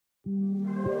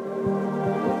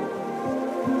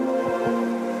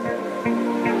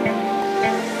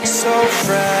so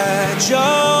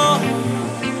fragile,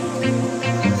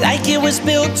 like it was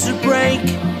built to break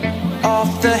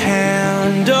off the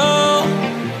handle.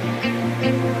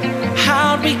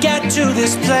 How'd we get to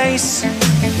this place?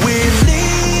 We're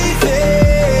leaving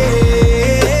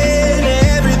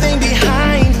everything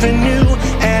behind for new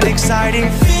and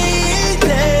exciting feelings,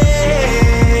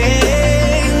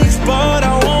 but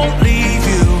I won't leave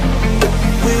you.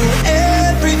 Will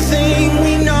everything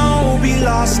we know be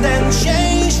lost and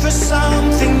changed for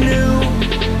something new?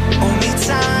 Only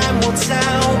time will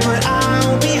tell, but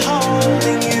I'll be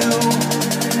holding you.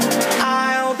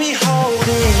 I'll be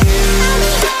holding you.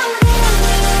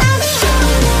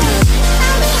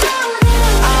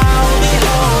 I'll be holding you. I'll be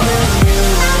holding you.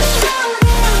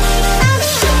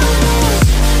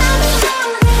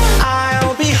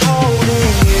 I'll be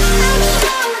holding you. I'll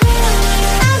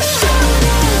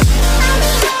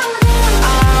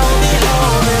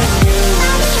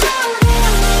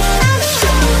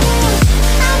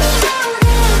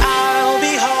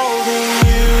be holding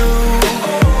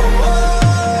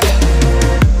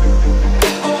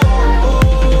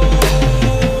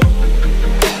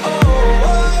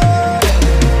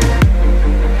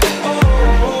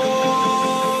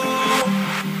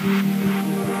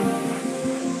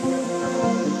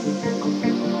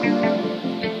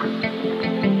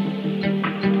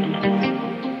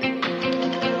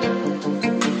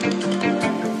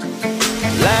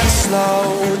Let's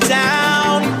slow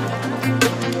down.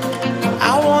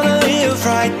 I wanna live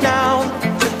right now.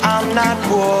 I'm not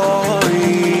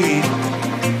worried,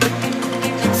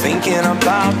 thinking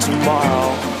about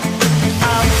tomorrow.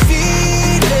 I'm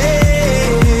feeling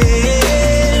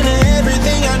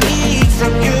everything I need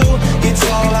from you. It's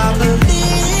all I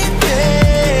believe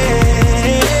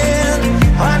in.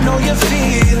 I know you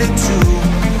feel it too.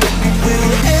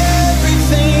 Will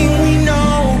everything we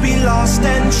know be lost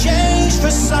and changed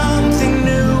for something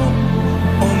new?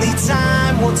 Only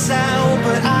time will tell,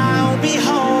 but I'll be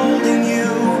holding you.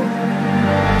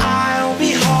 I'll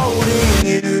be holding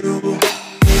you.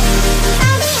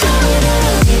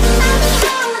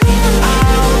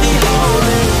 I'll be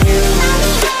holding you.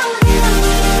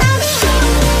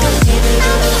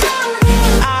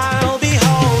 I'll be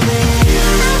holding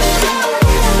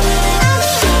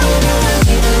you.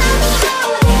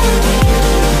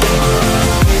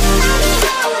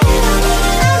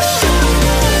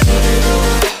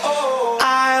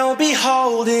 I'll be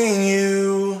holding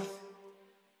you.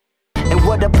 And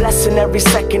what a blessing every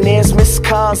second is. Missed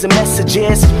calls and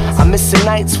messages. I miss the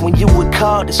nights when you would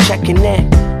call, just checking in.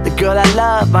 The girl I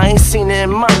love, I ain't seen her in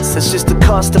months. That's just the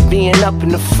cost of being up in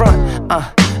the front.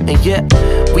 And yeah,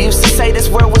 we used to say this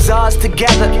world was ours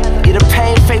together. Yeah, the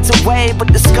pain fades away, but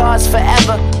the scars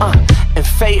forever. And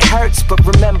fate hurts, but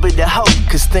remember the hope.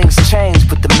 Cause things change,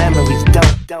 but the memories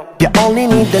don't. You only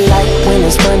need the light when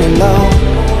it's burning low.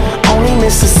 Only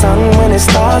miss the sun when it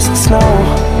starts to snow.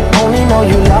 Only know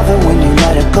you love her when you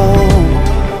let her go.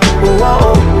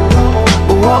 Whoa,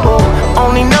 whoa, whoa.